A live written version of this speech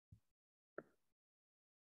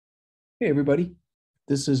Hey everybody,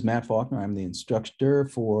 this is Matt Faulkner. I'm the instructor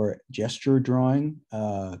for Gestural Drawing.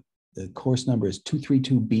 The course number is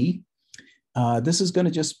 232B. This is going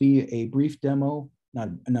to just be a brief demo,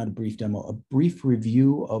 not a brief demo, a brief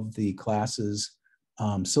review of the class's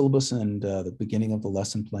syllabus and the beginning of the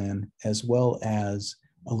lesson plan, as well as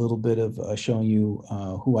a little bit of showing you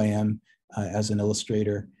who I am as an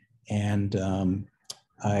illustrator. And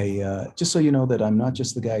just so you know that I'm not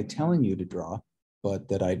just the guy telling you to draw, but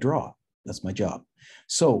that I draw. That's my job.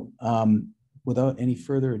 So without any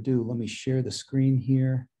further ado, let me share the screen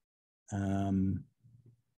here. And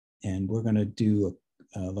we're going to do,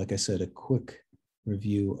 like I said, a quick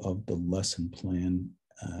review of the lesson plan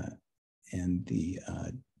and the,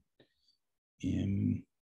 don't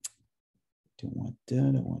want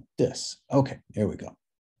that, I want this. Okay, there we go.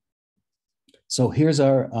 So here's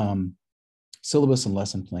our syllabus and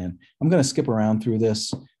lesson plan. I'm going to skip around through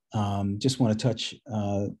this. Just want to touch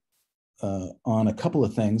on a couple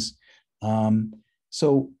of things.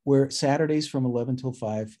 So we're Saturdays from 11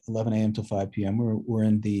 a.m. till 5 p.m. We're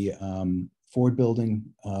in the Ford building,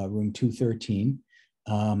 room 213.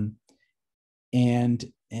 And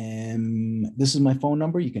this is my phone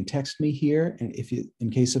number. You can text me here and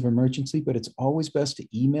in case of emergency, but it's always best to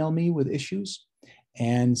email me with issues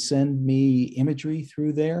and send me imagery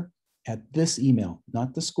through there at this email,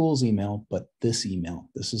 not the school's email, but this email.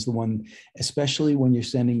 This is the one, especially when you're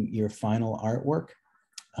sending your final artwork,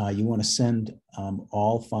 you want to send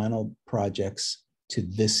all final projects to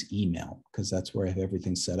this email because that's where I have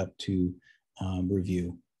everything set up to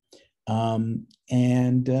review. Let's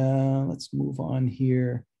move on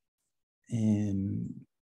here. And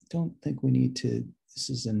don't think we need to, this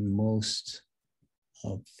is in most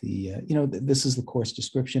of the, this is the course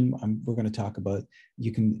description. We're going to talk about,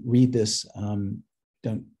 you can read this. We're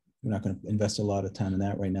not going to invest a lot of time in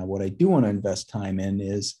that right now. What I do want to invest time in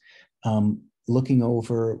is looking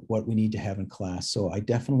over what we need to have in class. So I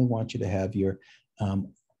definitely want you to have your,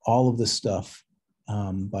 all of this stuff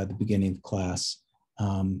by the beginning of class.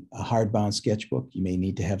 A hardbound sketchbook, you may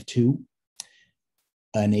need to have two.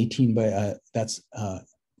 An 18 by, that's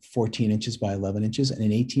 14 inches by 11 inches, and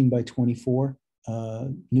an 18 by 24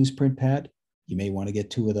 newsprint pad. You may want to get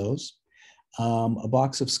two of those. A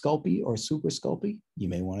box of Sculpey or Super Sculpey. You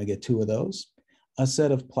may want to get two of those. A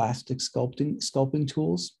set of plastic sculpting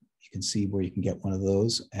tools. You can see where you can get one of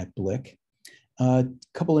those at Blick. A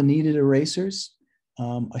couple of kneaded erasers,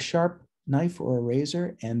 a sharp knife or a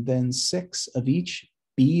razor, and then 6 of each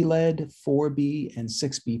B lead, 4B, and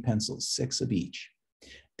 6B pencils, 6 of each.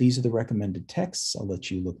 These are the recommended texts. I'll let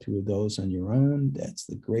you look through those on your own. That's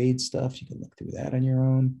the grade stuff. You can look through that on your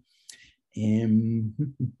own. And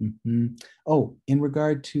oh, in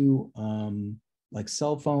regard to like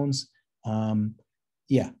cell phones,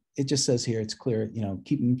 yeah, it just says here, it's clear,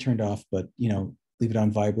 keep them turned off, but, leave it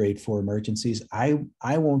on vibrate for emergencies. I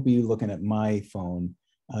won't be looking at my phone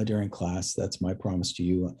during class. That's my promise to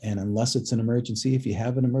you. And unless it's an emergency, if you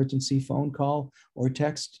have an emergency phone call or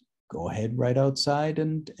text, go ahead right outside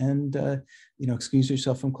and excuse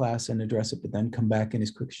yourself from class and address it, but then come back in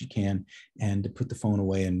as quick as you can and put the phone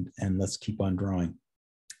away and let's keep on drawing.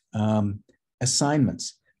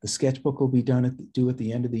 Assignments. The sketchbook will be due at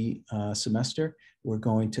the end of the semester. I'm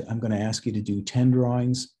going to ask you to do 10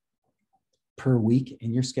 drawings per week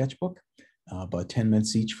in your sketchbook, about 10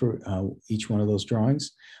 minutes each for each one of those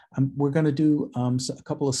drawings. We're going to do a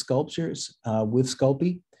couple of sculptures with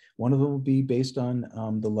Sculpey. One of them will be based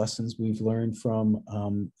on the lessons we've learned from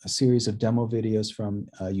a series of demo videos from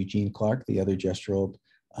Eugene Clark, the other gestural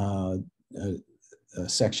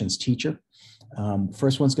sections teacher.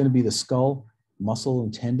 First one's going to be the skull, muscle,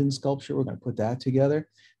 and tendon sculpture. We're going to put that together.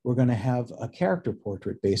 We're going to have a character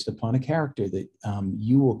portrait based upon a character that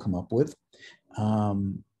you will come up with.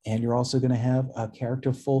 And you're also going to have a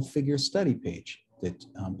character full figure study page that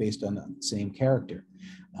based on the same character.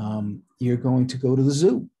 You're going to go to the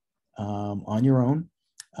zoo on your own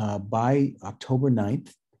by October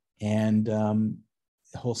 9th, and a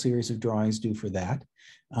whole series of drawings due for that.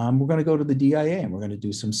 We're going to go to the DIA and we're going to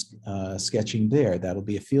do some sketching there. That'll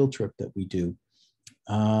be a field trip that we do.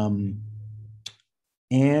 And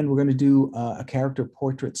we're going to do a character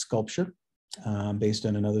portrait sculpture based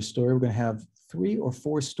on another story. We're going to have 3 or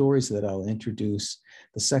 4 stories that I'll introduce.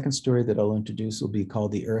 The second story that I'll introduce will be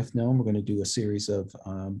called The Earth Gnome. We're going to do a series of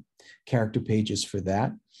character pages for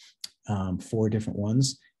that, 4 different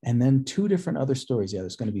ones. And then 2 different other stories. Yeah,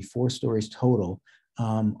 there's going to be 4 stories total.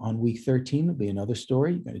 On week 13, there'll be another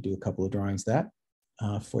story. You're going to do a couple of drawings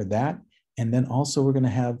for that. And then also we're going to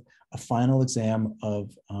have a final exam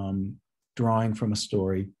of drawing from a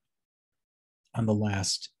story on the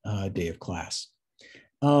last day of class.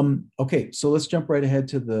 Okay, so let's jump right ahead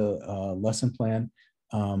to the lesson plan.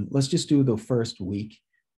 Let's just do the first week.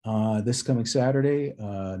 This coming Saturday,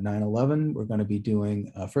 9/11, we're going to be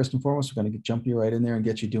doing, first and foremost, we're going to jump you right in there and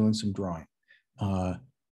get you doing some drawing.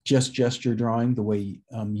 Just gesture drawing the way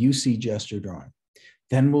you see gesture drawing.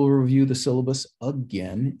 Then we'll review the syllabus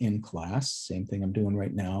again in class, same thing I'm doing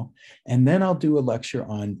right now. And then I'll do a lecture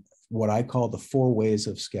on what I call the 4 ways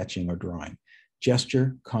of sketching or drawing: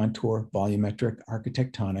 gesture, contour, volumetric,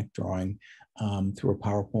 architectonic drawing through a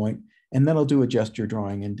PowerPoint. And then I'll do a gesture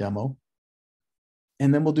drawing and demo.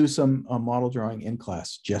 And then we'll do some model drawing in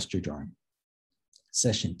class, gesture drawing.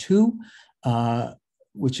 Session 2,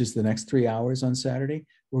 which is the next 3 hours on Saturday,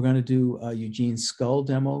 we're going to do Eugene's skull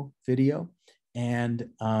demo video. And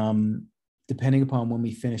depending upon when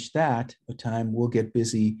we finish that, what time we'll get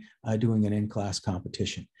busy doing an in-class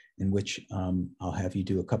competition in which I'll have you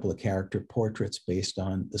do a couple of character portraits based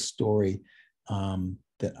on the story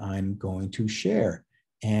that I'm going to share.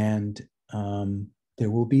 And there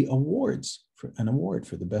will be awards, for an award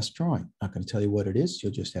for the best drawing. Not going to tell you what it is.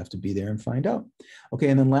 You'll just have to be there and find out. Okay,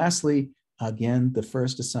 and then lastly, again, the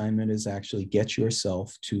first assignment is actually get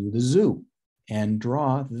yourself to the zoo and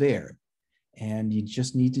draw there. And you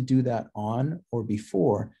just need to do that on or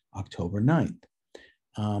before October 9th.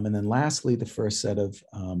 And then lastly, the first set of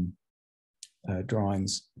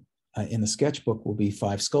drawings in the sketchbook will be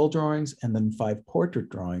 5 skull drawings and then 5 portrait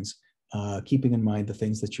drawings, keeping in mind the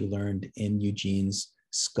things that you learned in Eugene's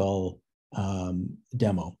skull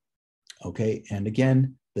demo. Okay, and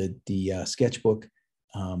again, the sketchbook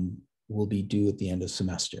will be due at the end of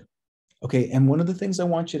semester. Okay, and one of the things I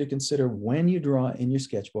want you to consider when you draw in your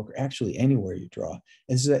sketchbook, or actually anywhere you draw,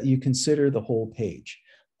 is that you consider the whole page.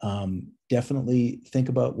 Definitely think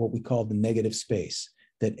about what we call the negative space,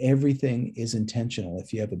 that everything is intentional.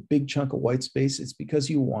 If you have a big chunk of white space, it's because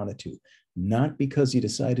you wanted to, not because you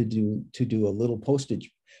decided to do a little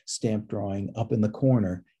postage stamp drawing up in the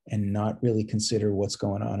corner and not really consider what's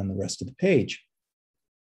going on in the rest of the page.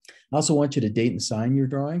 I also want you to date and sign your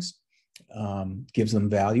drawings, gives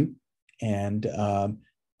them value. And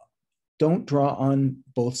don't draw on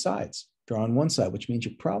both sides. Draw on one side, which means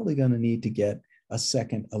you're probably going to need to get a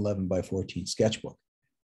second 11x14 sketchbook.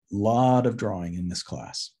 A lot of drawing in this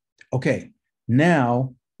class. Okay,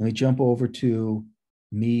 now let me jump over to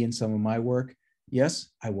me and some of my work. Yes,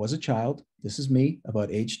 I was a child. This is me,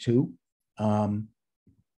 about age 2.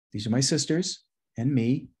 These are my sisters and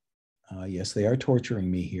me. Yes, they are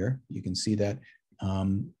torturing me here. You can see that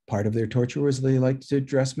part of their torture was they liked to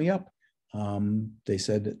dress me up. They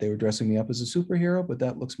said that they were dressing me up as a superhero, but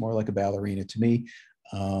that looks more like a ballerina to me.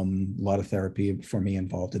 A lot of therapy for me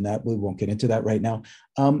involved in that. We won't get into that right now.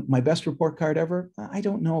 My best report card ever, I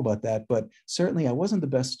don't know about that, but certainly I wasn't the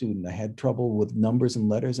best student. I had trouble with numbers and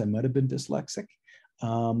letters. I might have been dyslexic.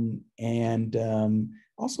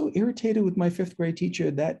 Also irritated with my 5th grade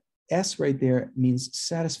teacher. That S right there means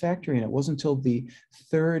satisfactory. And it wasn't until the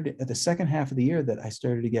second half of the year that I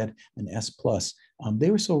started to get an S+.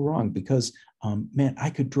 They were so wrong because, man, I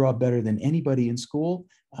could draw better than anybody in school.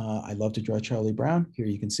 I love to draw Charlie Brown. Here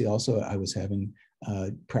you can see also I was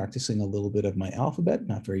practicing a little bit of my alphabet,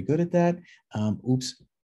 not very good at that. Oops.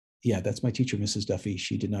 Yeah, that's my teacher, Mrs. Duffy.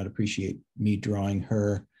 She did not appreciate me drawing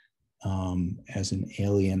her as an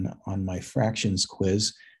alien on my fractions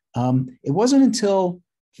quiz. It wasn't until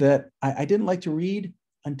that I didn't like to read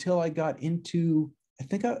until I got into, I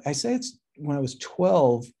think I say it's when I was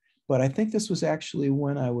 12, but I think this was actually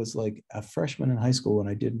when I was like a freshman in high school when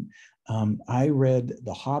I didn't. I read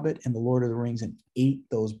The Hobbit and The Lord of the Rings and ate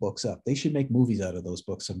those books up. They should make movies out of those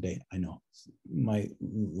books someday. I know, my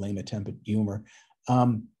lame attempt at humor.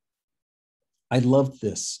 I loved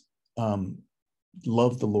this.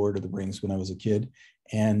 Loved The Lord of the Rings when I was a kid.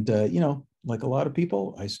 And, like a lot of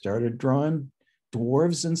people, I started drawing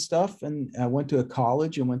dwarves and stuff. And I went to a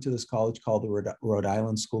college and went to this college called the Rhode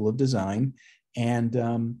Island School of Design. And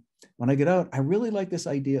when I get out, I really like this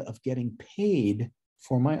idea of getting paid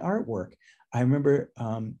for my artwork. I remember,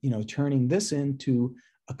 turning this into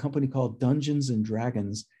a company called Dungeons and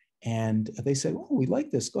Dragons. And they said, oh, we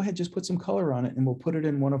like this. Go ahead, just put some color on it and we'll put it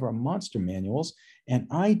in one of our monster manuals. And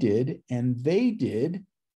I did, and they did.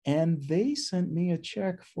 And they sent me a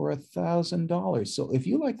check for $1,000. So if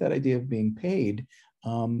you like that idea of being paid,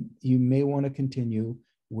 you may want to continue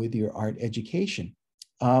with your art education.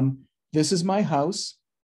 This is my house.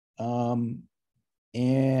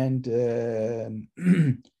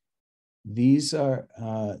 These are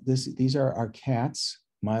our cats,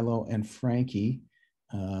 Milo and Frankie.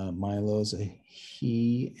 Milo's a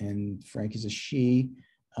he and Frankie's a she.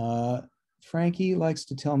 Frankie likes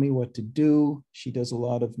to tell me what to do. She does a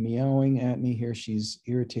lot of meowing at me here. She's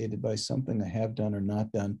irritated by something I have done or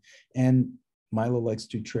not done. And Milo likes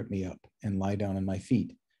to trip me up and lie down on my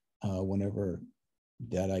feet whenever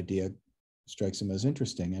that idea strikes him as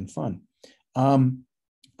interesting and fun.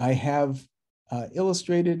 I have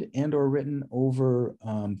illustrated and or written over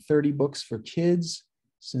 30 books for kids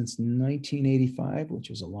since 1985, which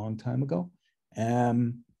was a long time ago.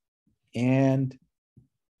 And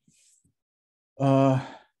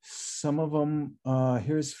some of them,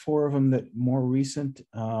 here's 4 of them that more recent.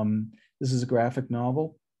 This is a graphic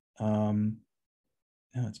novel. No,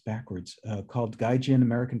 it's backwards, called Gaijin,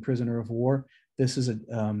 American Prisoner of War. This is a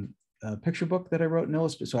picture book that I wrote and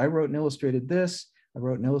illustrated. So I wrote and illustrated this. I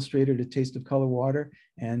wrote and illustrated A Taste of Color Water,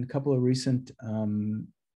 and a couple of recent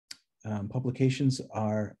publications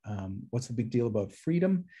are What's the Big Deal About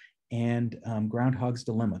Freedom and Groundhog's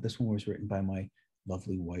Dilemma. This one was written by my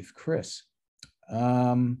lovely wife, Chris.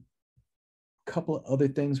 Couple of other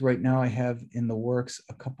things right now I have in the works,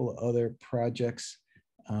 a couple of other projects.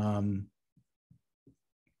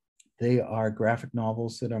 They are graphic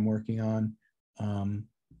novels that I'm working on.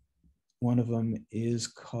 One of them is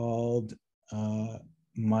called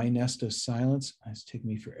My Nest of Silence. It's taking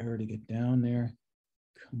me forever to get down there.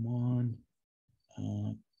 Come on.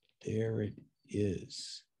 There it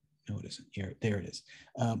is. No, it isn't. Here, there it is.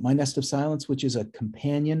 My Nest of Silence, which is a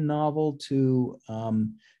companion novel to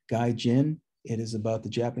Gaijin. It is about the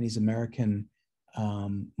Japanese American,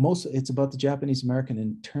 it's about the Japanese American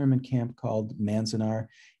internment camp called Manzanar,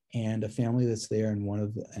 and a family that's there,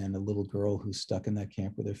 and a little girl who's stuck in that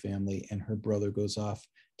camp with her family, and her brother goes off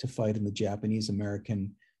to fight in the Japanese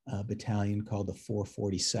American battalion called the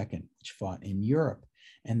 442nd, which fought in Europe.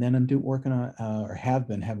 And then I'm working on, or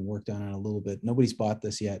haven't worked on it a little bit. Nobody's bought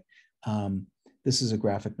this yet. This is a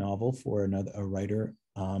graphic novel for a writer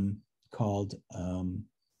called,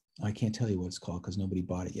 I can't tell you what it's called because nobody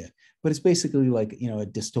bought it yet. But it's basically like, a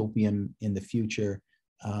dystopian in the future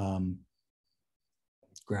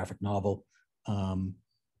graphic novel. And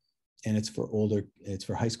it's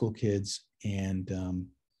for high school kids. And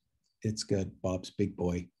it's got Bob's Big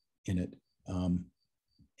Boy in it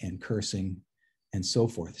and cursing and so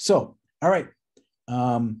forth. So, all right.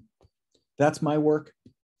 That's my work.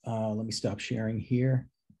 Let me stop sharing here.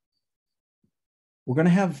 We're going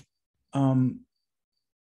to have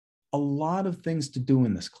a lot of things to do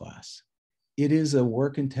in this class. It is a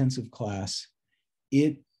work-intensive class.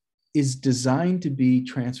 It is designed to be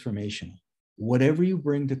transformational. Whatever you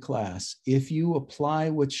bring to class, if you apply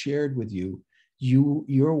what's shared with you,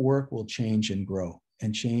 your work will change and grow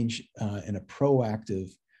and change in a proactive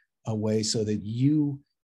way, so that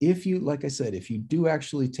like I said, if you do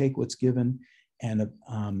actually take what's given and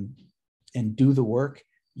do the work,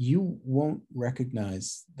 you won't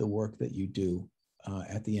recognize the work that you do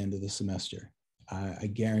at the end of the semester. I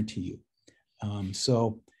guarantee you.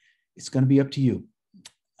 So it's going to be up to you.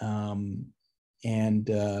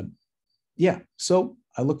 Yeah, so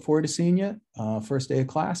I look forward to seeing you first day of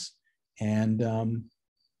class, and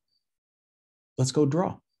let's go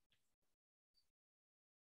draw.